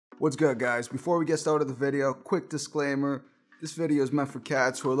What's good, guys? Before we get started with the video, quick disclaimer. This video is meant for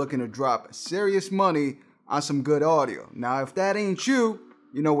cats who are looking to drop serious money on some good audio. Now, if that ain't you,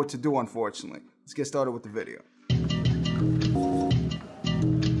 you know what to do, unfortunately. Let's get started with the video.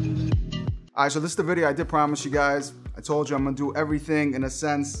 Alright, so this is the video I did promise you guys. I told you I'm going to do everything in a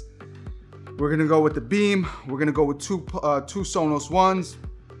sense. We're going to go with the beam. We're going to go with two Sonos 1s.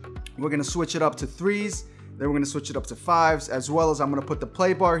 We're going to switch it up to 3s. Then we're going to switch it up to 5s, as well as I'm going to put the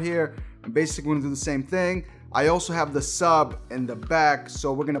Playbar here. And basically, we're going to do the same thing. I also have the sub in the back,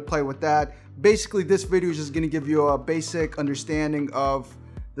 so we're going to play with that. Basically, this video is just going to give you a basic understanding of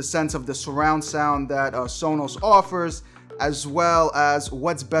the sense of the surround sound that Sonos offers, as well as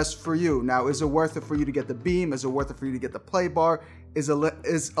what's best for you. Now, is it worth it for you to get the beam? Is it worth it for you to get the Playbar? Is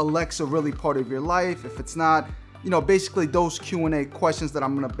Alexa really part of your life? If it's not, you know, basically those Q&A questions that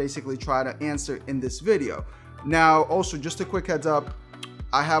I'm gonna basically try to answer in this video. Now, also, just a quick heads up,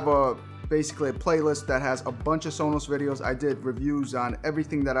 I have basically a playlist that has a bunch of Sonos videos. I did reviews on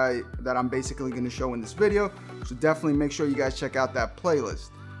everything that I'm basically gonna show in this video, so definitely make sure you guys check out that playlist.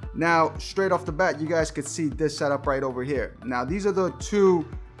 Now, straight off the bat, you guys could see this setup right over here. Now, these are the two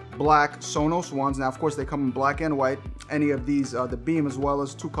black Sonos 1s. Now, of course, they come in black and white. Any of these, the beam as well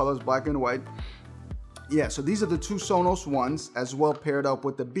as two colors, black and white. Yeah, so these are the two Sonos 1s as well paired up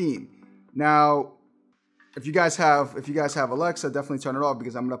with the beam. Now, if you guys have Alexa, definitely turn it off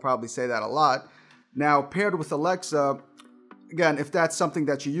because I'm gonna probably say that a lot. Now, paired with Alexa, again, if that's something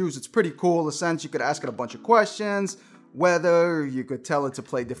that you use, it's pretty cool. In a sense, you could ask it a bunch of questions, whether you could tell it to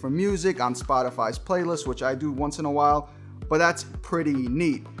play different music on Spotify's playlist, which I do once in a while, but that's pretty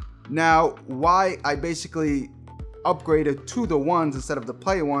neat. Now, why I basically upgraded to the 1s instead of the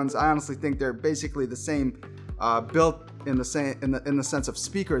Play 1s, I honestly think they're basically the same, built in the sense of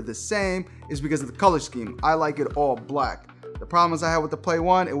speaker the same, is because of the color scheme. I like it all black. The problem is I had with the Play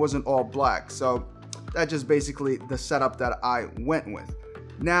 1, it wasn't all black, so that's just basically the setup that I went with.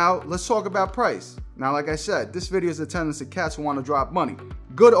 Now, let's talk about price. Now, like I said, this video is a tendency cats who want to drop money.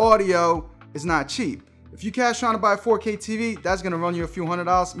 Good audio is not cheap. If you cats trying to buy a 4K TV, that's gonna run you a few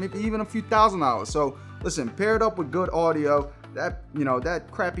 $100s, maybe even a few $1,000s. So listen, pair it up with good audio. That, you know, that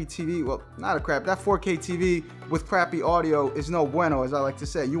crappy TV, well, not a crap, that 4K TV with crappy audio is no bueno, as I like to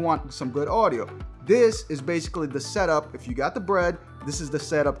say. You want some good audio. This is basically the setup. If you got the bread, this is the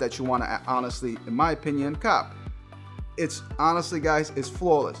setup that you want to, honestly, in my opinion, cop. It's honestly, guys, it's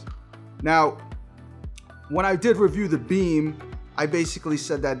flawless. Now, when I did review the beam, I basically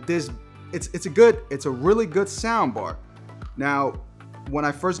said that it's a really good sound bar. Now, when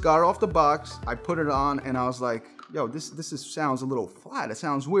I first got it off the box, I put it on and I was like, yo, this sounds a little flat. It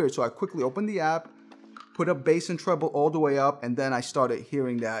sounds weird. So I quickly opened the app, put up bass and treble all the way up, and then I started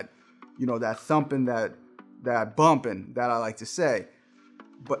hearing that, you know, that thumping, that bumping that I like to say.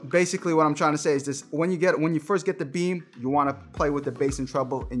 But basically what I'm trying to say is this: when you first get the beam, you want to play with the bass and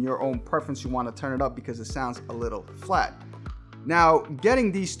treble in your own preference. You want to turn it up because it sounds a little flat. Now,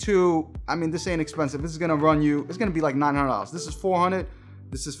 getting these two, I mean, this ain't expensive. This is gonna run you, it's gonna be like $900. This is $400,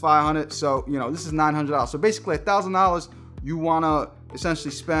 this is $500, so, you know, this is $900. So basically $1,000 you wanna essentially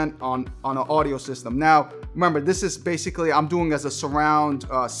spend on an audio system. Now, remember, this is basically, I'm doing as a surround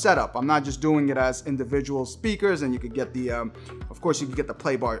setup. I'm not just doing it as individual speakers, and you could get the, of course, you could get the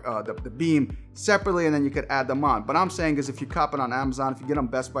Playbar, the beam separately, and then you could add them on. But I'm saying is if you cop it on Amazon, if you get on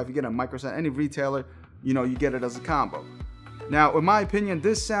Best Buy, if you get on Microsoft, any retailer, you know, you get it as a combo. Now, in my opinion,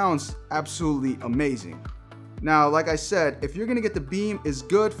 this sounds absolutely amazing. Now, like I said, if you're gonna get the beam, it's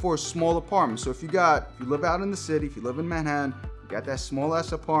good for a small apartment. So if you live out in the city, if you live in Manhattan, you got that small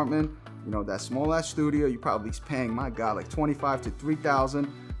ass apartment, you know, that small ass studio, you're probably paying, my God, like $25,000 to $3,000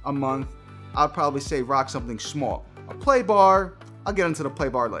 a month. I'd probably say rock something small. A Playbar, I'll get into the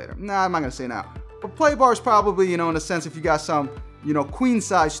Playbar later. Nah, I'm not gonna say now. But Playbar is probably, you know, in a sense, if you got some, you know, queen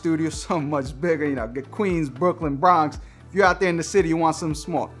size studio, so much bigger, you know, get Queens, Brooklyn, Bronx. If you're out there in the city, you want something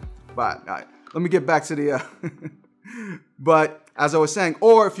small. But all right, let me get back to the, but as I was saying,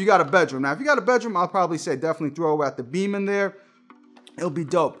 or if you got a bedroom. Now, if you got a bedroom, I'll probably say definitely throw out the beam in there. It'll be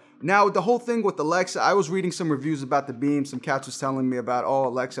dope. Now, the whole thing with Alexa, I was reading some reviews about the beam. Some cats was telling me about, oh,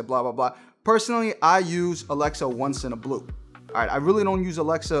 Alexa, blah, blah, blah. Personally, I use Alexa once in a blue. All right, I really don't use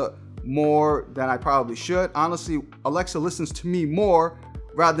Alexa more than I probably should. Honestly, Alexa listens to me more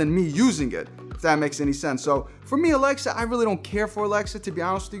rather than me using it, if that makes any sense. So for me, Alexa, I really don't care for Alexa, to be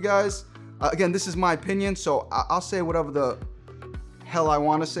honest with you guys. Again, this is my opinion, so I'll say whatever the hell I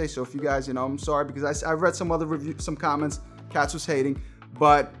want to say. So if you guys, you know, I'm sorry, because I read some other some comments, cats was hating,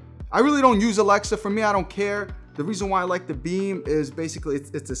 but I really don't use Alexa. For me, I don't care. The reason why I like the beam is basically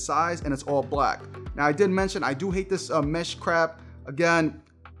it's the size and it's all black. Now, I did mention I do hate this mesh crap. Again,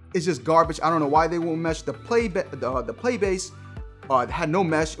 is just garbage. I don't know why they won't mesh. The Playbase had no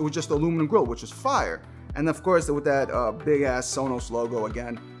mesh. It was just aluminum grill, which is fire. And of course, with that big ass Sonos logo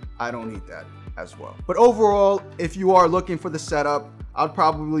again, I don't need that as well. But overall, if you are looking for the setup, I'd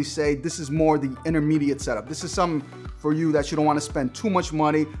probably say this is more the intermediate setup. This is something for you that you don't want to spend too much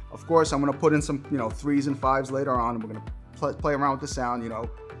money. Of course, I'm going to put in some, 3s and 5s later on. We're going to play around with the sound,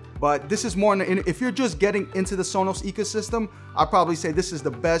 But this is more, if you're just getting into the Sonos ecosystem, I'd probably say this is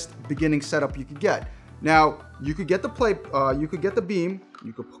the best beginning setup you could get. Now, you could get the Beam,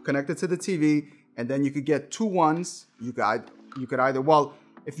 you could connect it to the TV, and then you could get 2 ones. You could either, well,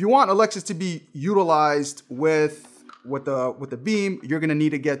 if you want Alexa to be utilized with the Beam, you're gonna need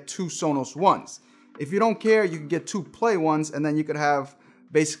to get 2 Sonos ones. If you don't care, you can get 2 Play ones, and then you could have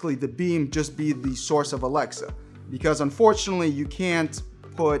basically the Beam just be the source of Alexa. Because unfortunately, you can't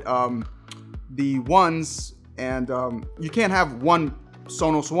put the ones, and you can't have one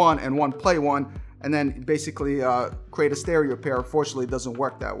Sonos one and one Play one, and then basically create a stereo pair. Unfortunately, it doesn't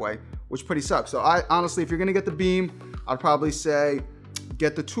work that way, which pretty sucks. So I honestly, if you're gonna get the Beam, I'd probably say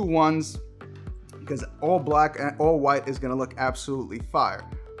get the 2 ones, because all black and all white is gonna look absolutely fire.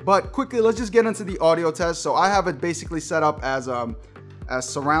 But quickly, let's just get into the audio test. So I have it basically set up as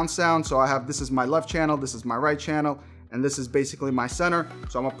surround sound. So I have, this is my left channel, this is my right channel, and this is basically my center.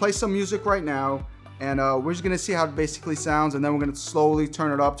 So I'm gonna play some music right now, and we're just gonna see how it basically sounds, and then we're gonna slowly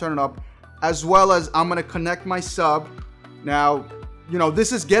turn it up, as well as I'm gonna connect my sub. Now,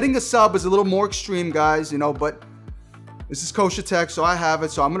 this is getting a sub is a little more extreme, guys, but this is kosher tech, so I have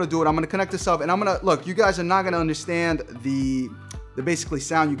it, so I'm gonna do it. I'm gonna connect the sub, and I'm gonna, look, you guys are not gonna understand the basically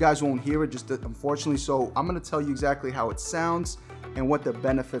sound. You guys won't hear it, just unfortunately, so I'm gonna tell you exactly how it sounds and what the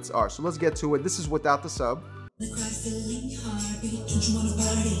benefits are. So let's get to it. This is without the sub.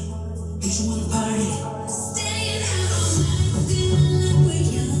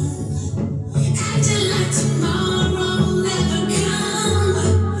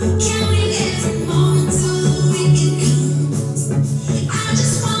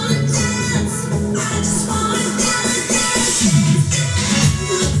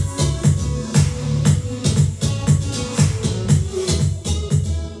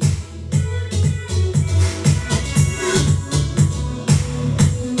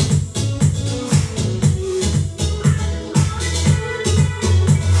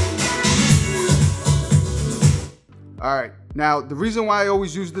 All right, now the reason why I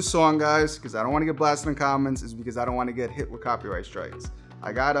always use this song, guys, because I don't want to get blasted in comments, is because I don't want to get hit with copyright strikes.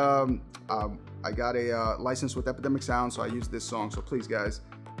 I got a license with Epidemic Sound, so I use this song. So please, guys,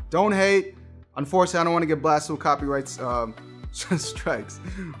 don't hate. Unfortunately, I don't want to get blasted with copyright strikes.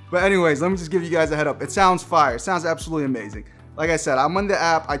 But anyways, let me just give you guys a head up. It sounds fire. It sounds absolutely amazing. Like I said, I'm on the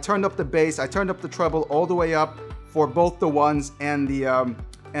app. I turned up the bass. I turned up the treble all the way up for both the ones and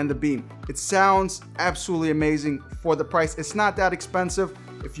the Beam. It sounds absolutely amazing for the price. It's not that expensive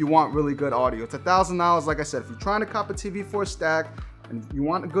if you want really good audio. It's $1,000. Like I said, if you're trying to cop a TV for a stack and you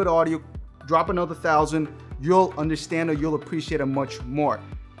want a good audio, drop another $1,000. You'll understand or you'll appreciate it much more.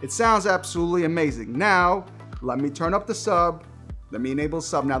 It sounds absolutely amazing. Now, let me turn up the sub. Let me enable the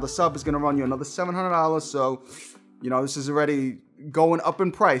sub. Now the sub is gonna run you another $700. So, this is already going up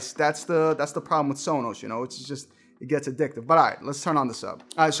in price. That's the problem with Sonos. It's just, it gets addictive. But all right, let's turn on the sub.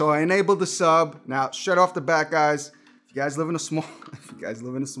 All right, so I enabled the sub. Now, straight off the bat, guys, if you guys live in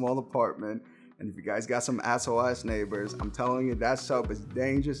a small apartment, and if you guys got some asshole-ass neighbors, I'm telling you, that sub is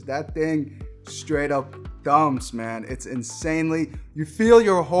dangerous. That thing straight up dumps, man. It's insanely, you feel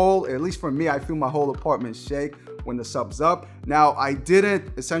your whole, at least for me, I feel my whole apartment shake when the sub's up. Now, I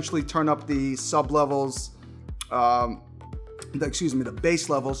didn't essentially turn up the sub levels, the bass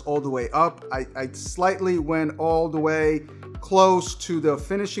levels all the way up. I slightly went all the way close to the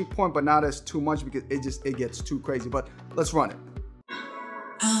finishing point, but not as too much because it gets too crazy. But let's run it.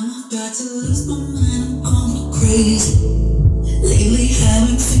 I'm about to lose my mind, I'm going crazy. Lately I've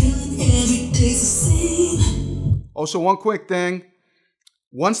been feeling every day's the same. Also, one quick thing.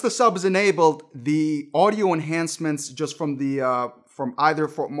 Once the sub is enabled, the audio enhancements just from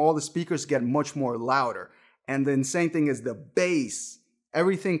all the speakers get much more louder. And the insane thing is the bass,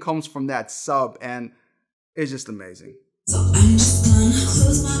 everything comes from that sub, and it's just amazing. So I'm just gonna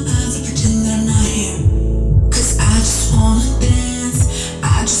close my eyes and pretend they're not here. Cause I just wanna dance,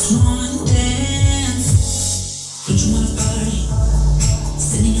 I just wanna dance. Don't you wanna party?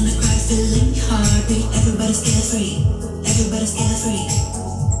 Sitting in the crowd, feeling your heartbeat. Everybody's carefree, everybody's carefree.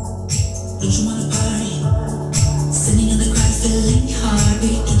 Don't you wanna party? Sitting in the crowd, feeling your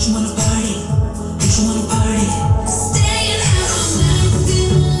heartbeat. Don't you wanna party? Don't you wanna party? Staying out all night,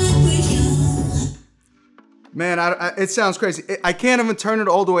 feeling like we're young. Man, it sounds crazy. I can't even turn it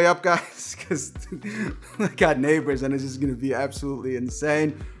all the way up, guys, because I got neighbors and it's just gonna be absolutely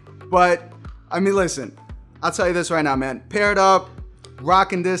insane. But I mean, listen, I'll tell you this right now, man. Paired up,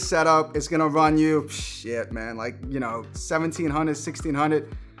 rocking this setup, it's gonna run you, shit, man, like, you know, 1,700,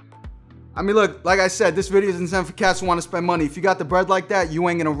 1,600. I mean, look, like I said, this video is insane for cats who want to spend money. If you got the bread like that, you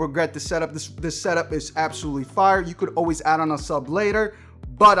ain't gonna regret the setup. This setup is absolutely fire. You could always add on a sub later,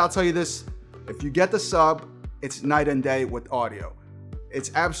 but I'll tell you this, if you get the sub, it's night and day with audio.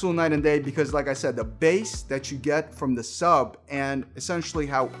 It's absolute night and day because, like I said, the bass that you get from the sub and essentially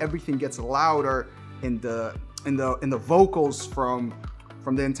how everything gets louder in the vocals from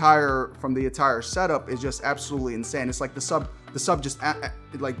the entire setup is just absolutely insane. It's like the sub just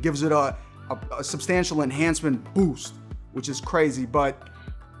like gives it a substantial enhancement boost, which is crazy. But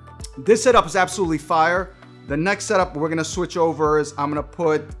this setup is absolutely fire. The next setup we're gonna switch over is I'm gonna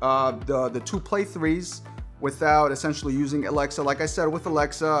put the 2 Play 3s without essentially using Alexa. Like I said, with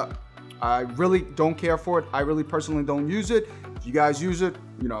Alexa, I really don't care for it. I really personally don't use it. If you guys use it,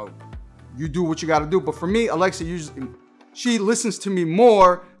 you know, you do what you gotta do. But for me, Alexa she listens to me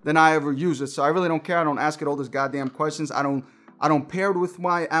more than I ever use it. So I really don't care. I don't ask it all those goddamn questions. I don't pair it with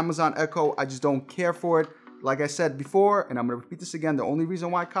my Amazon Echo. I just don't care for it. Like I said before, and I'm gonna repeat this again, the only reason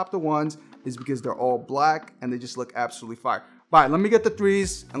why I cop the ones is because they're all black and they just look absolutely fire. All right, let me get the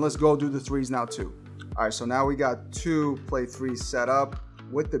 3s and let's go do the 3s now too. All right, so now we got 2 Play 3s set up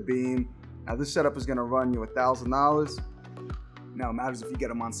with the beam. Now this setup is gonna run you $1,000. Now it matters if you get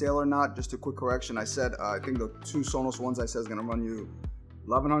them on sale or not. Just a quick correction, I said, I think the 2 Sonos ones I said is gonna run you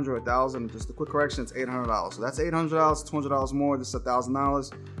 $1,100 or $1,000. Just a quick correction, it's $800. So that's $800, $200 more, this is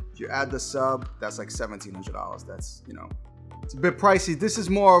 $1,000. If you add the sub, that's like $1,700. That's, you know, it's a bit pricey. This is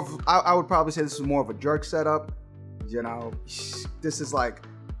more of, I would probably say this is more of a jerk setup. You know, this is like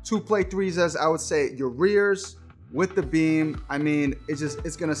 2 Play 3s, as I would say, your rears with the beam. I mean,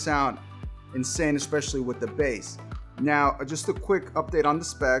 it's gonna sound insane, especially with the bass. Now, just a quick update on the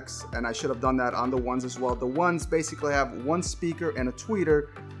specs, and I should have done that on the ones as well. The ones basically have 1 speaker and a tweeter.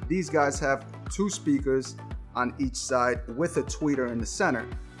 These guys have 2 speakers on each side with a tweeter in the center.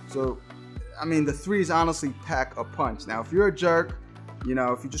 So, I mean, the 3s honestly pack a punch. Now, if you're a jerk, you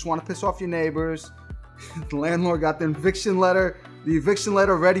know, if you just want to piss off your neighbors, the landlord got the eviction letter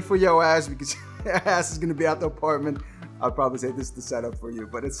ready for your ass because your ass is going to be out the apartment, I'd probably say this is the setup for you.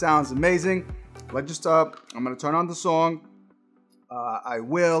 But it sounds amazing. Let's just I'm going to turn on the song. I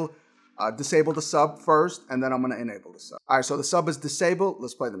will disable the sub first, and then I'm going to enable the sub. All right, so the sub is disabled.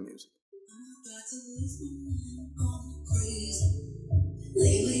 Let's play the music.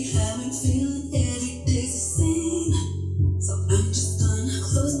 Lately, I've been feeling every day's the same. So I'm just gonna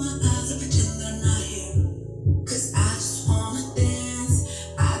close my eyes and pretend that I'm not here. Cause I just wanna dance.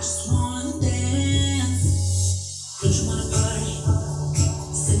 I just wanna dance. Don't you wanna party?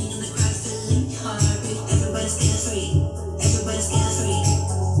 Sitting in the crowd, feeling heartbeat. Everybody's carefree. Everybody's carefree.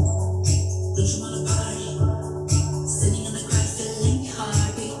 Don't you wanna party? Sitting in the crowd, feeling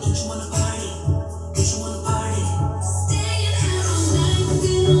heartbeat. Don't you wanna party? Don't you wanna party?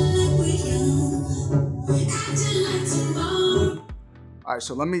 All right,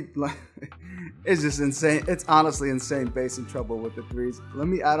 so it's just insane. It's honestly insane bass and treble with the 3s. Let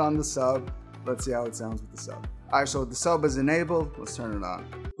me add on the sub. Let's see how it sounds with the sub. All right, so the sub is enabled. Let's turn it on.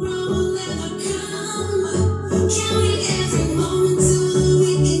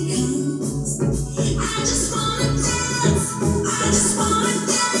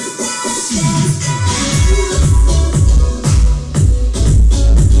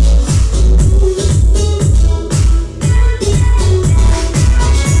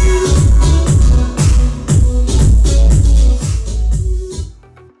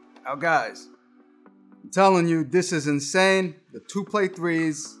 Now guys, I'm telling you, this is insane. The 2 Play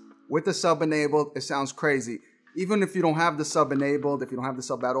 3s with the sub enabled, it sounds crazy. Even if you don't have the sub enabled, if you don't have the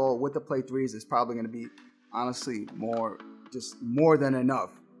sub at all, with the Play 3s, it's probably gonna be, honestly, more than enough.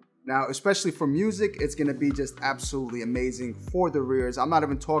 Now, especially for music, it's gonna be just absolutely amazing for the rears. I'm not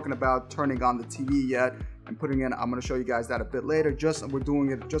even talking about turning on the TV yet and putting in, I'm gonna show you guys that a bit later. We're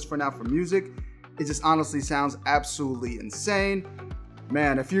doing it just for now for music. It just honestly sounds absolutely insane.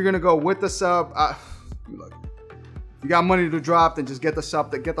 Man, if you're gonna go with the sub, look, if you got money to drop, then just get the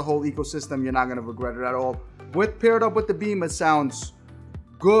sub, get the whole ecosystem. You're not gonna regret it at all. Paired up with the beam, it sounds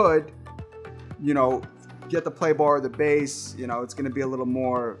good. You know, get the Playbar, the bass. You know, it's gonna be a little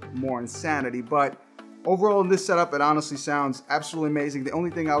more insanity. But overall, in this setup, it honestly sounds absolutely amazing. The only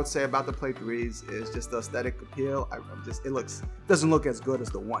thing I would say about the Play 3s is just the aesthetic appeal. It doesn't look as good as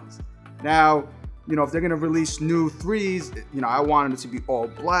the ones. Now, you know, if they're gonna release new 3s, you know, I wanted it to be all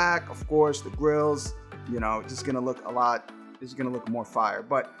black, of course, the grills, you know, just gonna look a lot, it's gonna look more fire.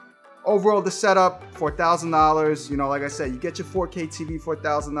 But overall, the setup for $1,000, you know, like I said, you get your 4K TV for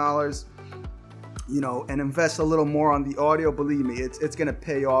 $1,000, you know, and invest a little more on the audio. Believe me, it's gonna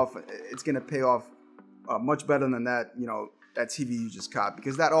pay off. It's gonna pay off much better than that, you know, that TV you just caught,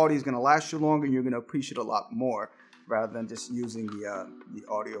 because that audio is gonna last you longer and you're gonna appreciate a lot more rather than just using the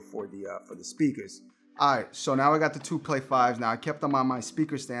audio for the speakers. All right, so now I got the two Play 5s. Now I kept them on my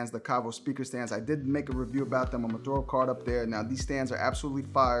speaker stands, the Cavo speaker stands. I did make a review about them. I'm gonna throw a card up there. Now these stands are absolutely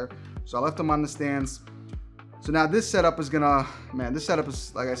fire, so I left them on the stands. So now this setup is gonna, man, this setup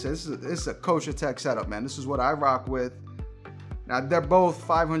is, like I said, this is a kosher tech setup, man. This is what I rock with. Now they're both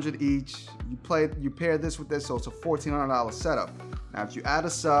 500 each. You pair this with this, so it's a $1,400 setup. Now if you add a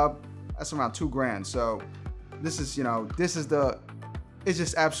sub, that's around $2 grand. So this is, you know, it's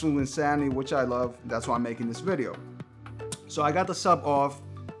just absolute insanity, which I love. That's why I'm making this video. So I got the sub off.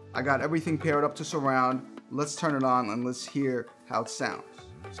 I got everything paired up to surround. Let's turn it on and let's hear how it sounds.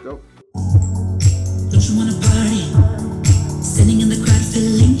 Let's go. Don't you wanna party? Sitting in the crowd,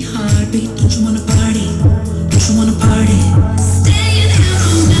 feeling your heartbeat. Don't you wanna party? Don't you wanna party? Staying out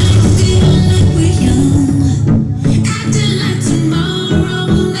all night, feeling like we're young. Acting like tomorrow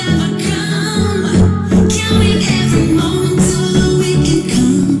will never come. Counting every moment till the weekend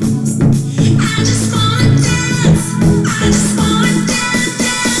comes. I just wanna dance. I just wanna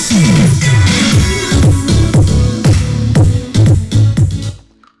dance.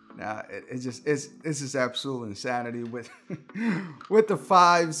 Now it's just absolute insanity with with the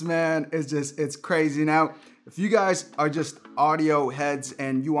 5s, man. It's crazy. Now, if you guys are just audio heads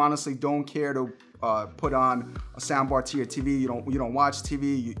and you honestly don't care to put on a soundbar to your TV, you don't watch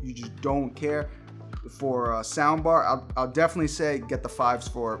TV, you just don't care for a soundbar, I'll definitely say get the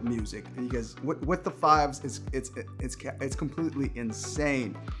 5s for music, because with the 5s, it's completely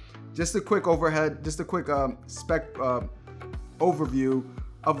insane. Just a quick spec overview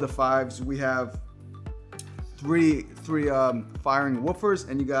of the 5s. We have three firing woofers,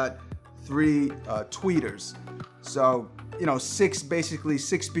 and you got 3 tweeters. So, you know, basically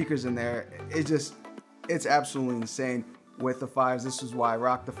six speakers in there. It's absolutely insane with the 5s. This is why I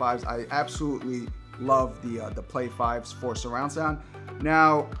rock the 5s. I absolutely love the Play 5s for surround sound.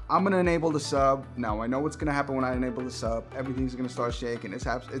 Now I'm gonna enable the sub. Now I know what's gonna happen when I enable the sub. Everything's gonna start shaking.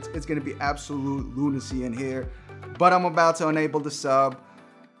 It's gonna be absolute lunacy in here. But I'm about to enable the sub,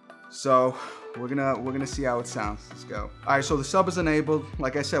 so we're gonna see how it sounds. Let's go. All right, so the sub is enabled.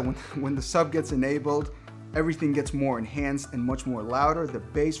 Like I said, when the sub gets enabled, everything gets more enhanced and much more louder. The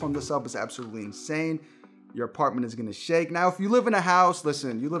bass from the sub is absolutely insane. Your apartment is gonna shake. Now, if you live in a house,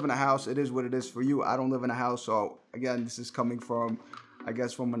 listen, you live in a house, it is what it is for you. I don't live in a house, so again, this is coming from, I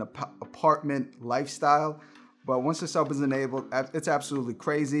guess, from an apartment lifestyle. But once the sub is enabled, it's absolutely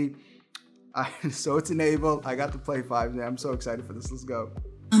crazy. So it's enabled. I got the Play 5, man. I'm so excited for this. Let's go.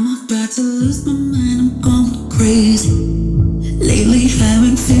 I'm about to lose my mind, I'm going crazy. Lately I've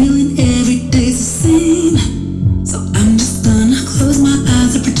been feeling every day's the same. So I'm just gonna close my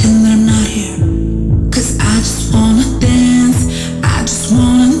eyes and pretend that I'm not here. Cause I just wanna dance, I just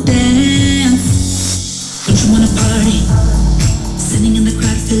wanna dance. Don't you wanna party? Sitting in the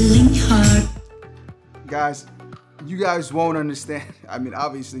crowd, feeling your heart. Guys, you guys won't understand. I mean,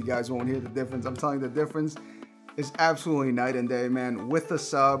 obviously you guys won't hear the difference. I'm telling you, the difference is absolutely night and day, man. With the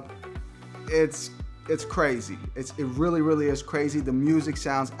sub, it's crazy. It really is crazy. The music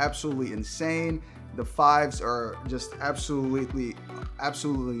sounds absolutely insane. The 5s are just absolutely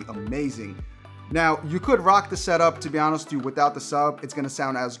amazing. Now, you could rock the setup, to be honest with you, without the sub. It's gonna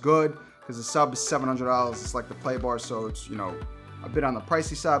sound as good, because the sub is $700. It's like the Playbar, so it's, you know, a bit on the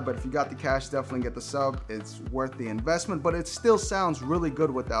pricey side. But if you got the cash, definitely get the sub. It's worth the investment, but it still sounds really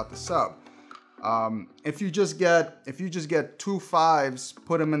good without the sub. If you just get 2 5s,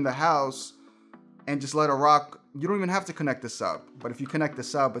 put them in the house, and just let it rock, you don't even have to connect the sub. But if you connect the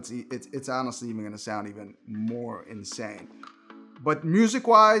sub, it's honestly even gonna sound even more insane. But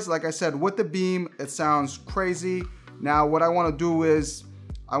music-wise, like I said, with the beam, it sounds crazy. Now, what I want to do is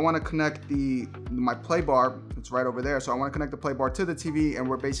I want to connect my Playbar. It's right over there. So I want to connect the Playbar to the TV, and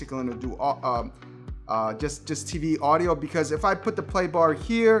we're basically going to do just TV audio, because if I put the Playbar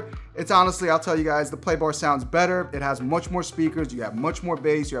here, it's honestly, I'll tell you guys, the Playbar sounds better. It has much more speakers. You have much more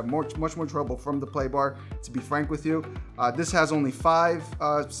bass. You have much more treble from the Playbar, to be frank with you. This has only 5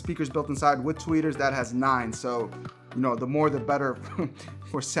 speakers built inside with tweeters. That has 9. So, you know, the more the better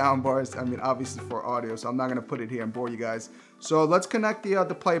for sound bars. I mean, obviously for audio, so I'm not gonna put it here and bore you guys. So let's connect the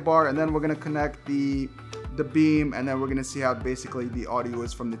Playbar, and then we're gonna connect the beam, and then we're gonna see how basically the audio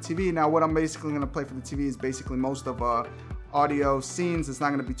is from the TV. Now, what I'm basically gonna play for the TV is basically most of audio scenes. It's not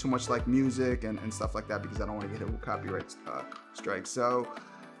gonna be too much like music and stuff like that because I don't want to get hit with copyright strikes. So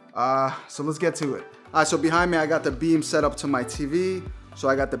let's get to it. All right, so behind me I got the beam set up to my TV. So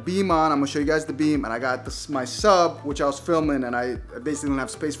I got the beam on. I'm gonna show you guys the beam, and I got my sub, which I was filming, and I basically don't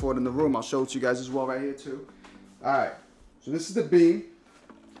have space for it in the room. I'll show it to you guys as well right here too. All right, so this is the beam.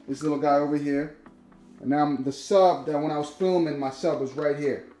 This little guy over here, and now the sub that when I was filming, my sub was right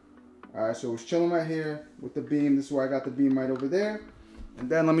here. All right, so it was chilling right here with the beam. This is where I got the beam right over there. And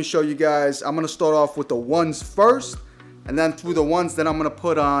then let me show you guys. I'm gonna start off with the ones first, and then through the ones, then I'm gonna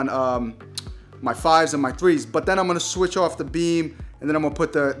put on my 5s and my 3s. But then I'm gonna switch off the beam. And then I'm gonna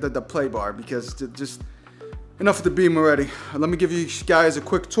put the play bar because just enough of the beam already. Let me give you guys a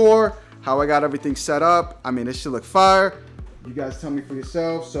quick tour, how I got everything set up. I mean, this should look fire. You guys tell me for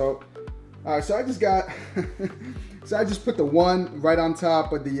yourself. So, all right, so I just got, so I just put the one right on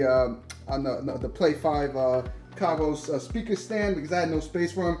top of the, on the Play 5 Cavos speaker stand because I had no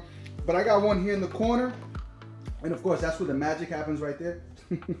space for them. But I got one here in the corner. And of course, that's where the magic happens right there.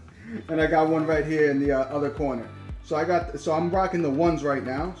 And I got one right here in the other corner. So I'm rocking the ones right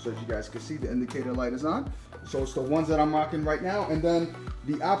now. So as you guys can see, the indicator light is on. So it's the ones that I'm rocking right now. And then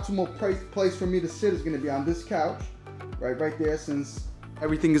the optimal place for me to sit is gonna be on this couch, right there, since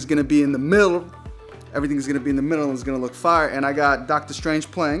everything is gonna be in the middle. Everything is gonna be in the middle and it's gonna look fire. And I got Doctor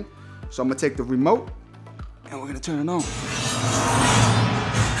Strange playing. So I'm gonna take the remote and we're gonna turn it on.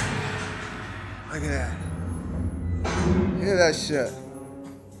 Look at that. Hear that shit.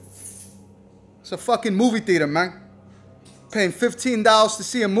 It's a fucking movie theater, man. Paying $15 to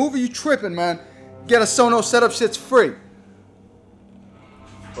see a movie? You tripping, man. Get a Sonos setup, shit's free.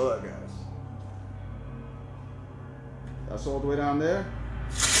 Hold up, guys. That's all the way down there.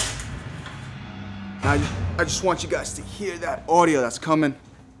 Now, I just want you guys to hear that audio that's coming.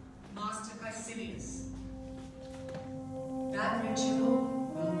 Master Caecilius, that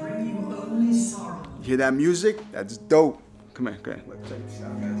ritual will bring you only sorrow. You hear that music? That's dope. Come here, okay. Let's check this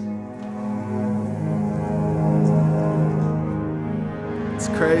out, guys. It's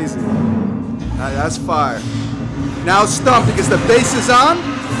crazy. That's fire. Now stump because the bass is on.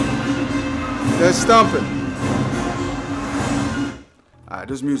 They're stumping. Alright,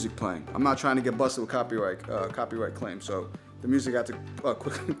 there's music playing. I'm not trying to get busted with copyright claims, so the music got to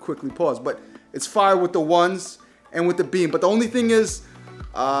quickly pause. But it's fire with the ones and with the beam. But the only thing is,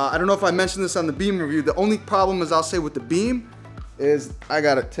 I don't know if I mentioned this on the beam review. The only problem is I'll say with the beam is I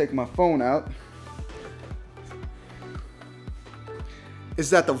gotta take my phone out. Is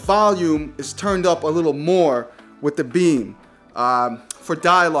that the volume is turned up a little more with the beam. For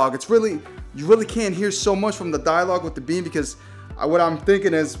dialogue, you really can't hear so much from the dialogue with the beam because what I'm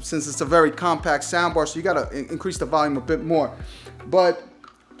thinking is, since it's a very compact soundbar, so you gotta increase the volume a bit more. But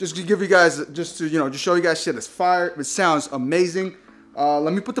just to give you guys, just show you guys shit, it's fire, it sounds amazing.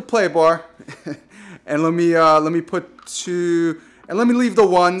 Let me put the play bar, and let me put two, and let me leave the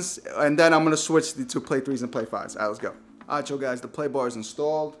ones, and then I'm gonna switch to play 3s and play 5s. Alright, let's go. Alright, yo guys, the play bar is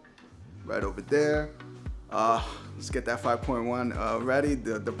installed right over there. Let's get that 5.1 ready.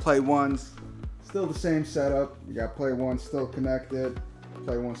 The play ones, still the same setup. You got play one still connected,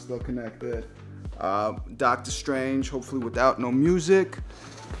 play one still connected. Doctor Strange, hopefully without no music.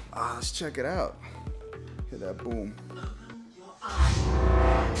 Let's check it out. Hear that boom.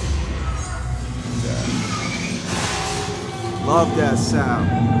 Yeah. Love that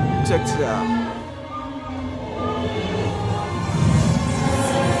sound. Check it out.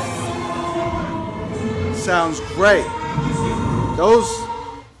 Sounds great. Those.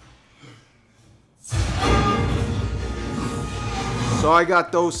 So I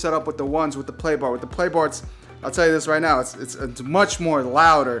got those set up with the ones with the play bar. With the play bar, I'll tell you this right now, it's much more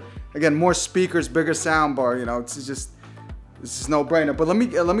louder. Again, more speakers, bigger sound bar. You know, it's just no brainer. But let me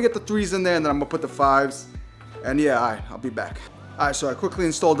get the 3s in there, and then I'm gonna put the 5s. And yeah, all right, I'll be back. All right, so I quickly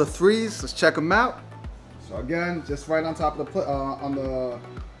installed the 3s. Let's check them out. So again, just right on top of the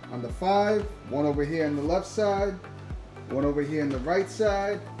on the 5, one over here on the left side, one over here on the right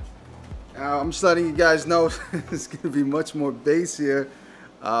side. Now I'm just letting you guys know it's gonna be much more bass here,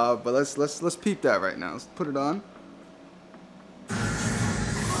 but let's peep that right now. Let's put it on.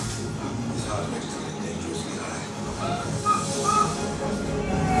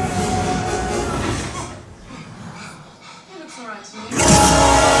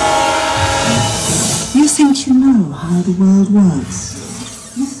 You think you know how the world works?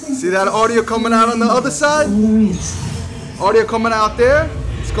 See that audio coming out on the other side? All there is. Audio coming out there?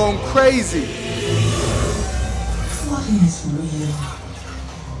 It's going crazy. What is real?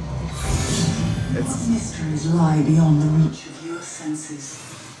 What mysteries lie beyond the reach of your senses?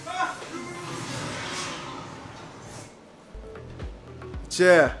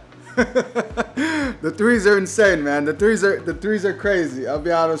 Yeah. The threes are insane, man. The threes are crazy. I'll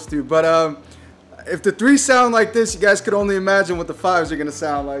be honest with you. But if the threes sound like this, you guys could only imagine what the fives are gonna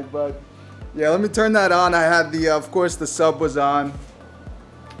sound like. But yeah, let me turn that on. I had the, of course, the sub was on.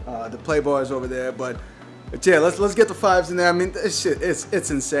 The Playbar is over there, but yeah, let's get the fives in there. I mean, this shit, it's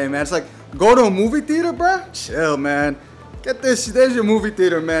insane, man. It's like go to a movie theater, bruh. Chill, man. Get this. There's your movie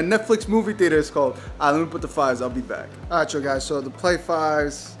theater, man. Netflix movie theater is called. All right, let me put the fives. I'll be back. All right, yo, guys. So the Play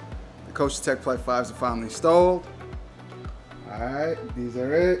fives, the Coach Tech Play fives are finally installed. All right, these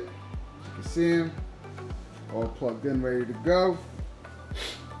are it. You can see them all plugged in, ready to go.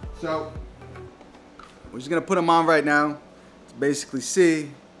 So we're just gonna put them on right now to basically see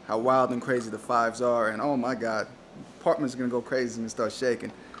how wild and crazy the fives are. And oh my God, the apartment's gonna go crazy and start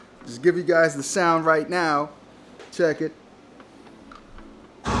shaking. Just give you guys the sound right now. Check it.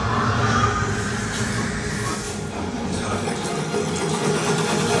 You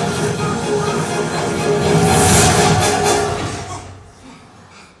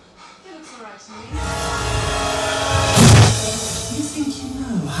think you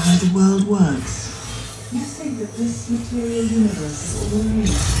know how the world works? You think that this material universe is all there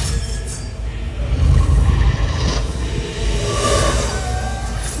is?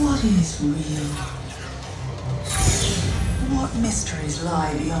 What is real? What mysteries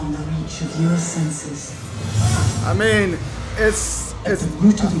lie beyond the reach of your senses? I mean, it's At the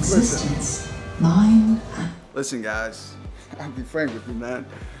root of existence, mine and... Listen, guys, I'll be frank with you, man.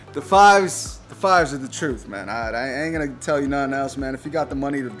 The fives are the truth, man. I ain't gonna tell you nothing else, man. If you got the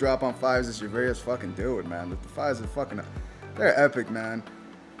money to drop on fives as your rears, fucking do it, man. The fives are fucking, they're epic, man.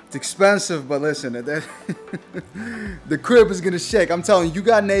 It's expensive, but listen, the crib is gonna shake. I'm telling you, you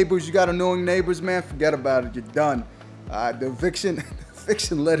got neighbors, you got annoying neighbors, man. Forget about it. You're done. The eviction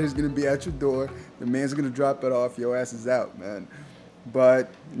letter is gonna be at your door. The man's gonna drop it off. Your ass is out, man. But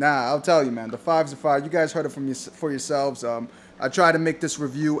nah, I'll tell you, man. The fives are fire. You guys heard it from for yourselves. I try to make this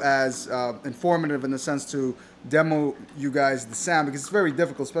review as informative in the sense to demo you guys the sound, because it's very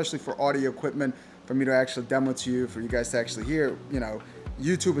difficult, especially for audio equipment, for me to actually demo to you, for you guys to actually hear. You know,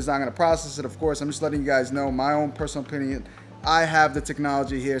 YouTube is not going to process it, of course. I'm just letting you guys know my own personal opinion. I have the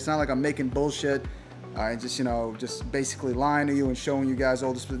technology here. It's not like I'm making bullshit. I just, you know, just basically lying to you and showing you guys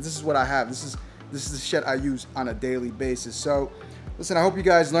all this. This is what I have. This is the shit I use on a daily basis. So, listen, I hope you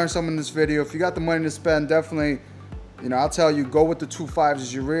guys learned something in this video. If you got the money to spend, definitely, you know, I'll tell you, go with the 2 fives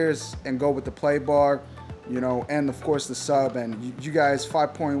as your rears and go with the Playbar, you know, and of course the sub. And you guys,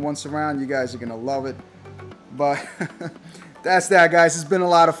 5.1 surround, you guys are going to love it. But that's that, guys. It's been a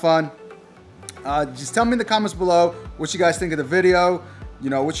lot of fun. Just tell me in the comments below what you guys think of the video. You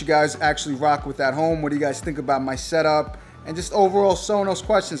know, what you guys actually rock with at home. What do you guys think about my setup? And just overall Sonos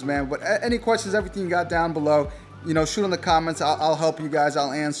questions, man. But any questions, everything you got down below, you know, shoot in the comments. I'll help you guys.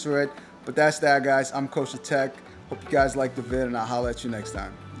 I'll answer it. But that's that, guys. I'm Coach Tech. Hope you guys liked the vid, and I'll holler at you next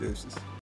time. Deuces.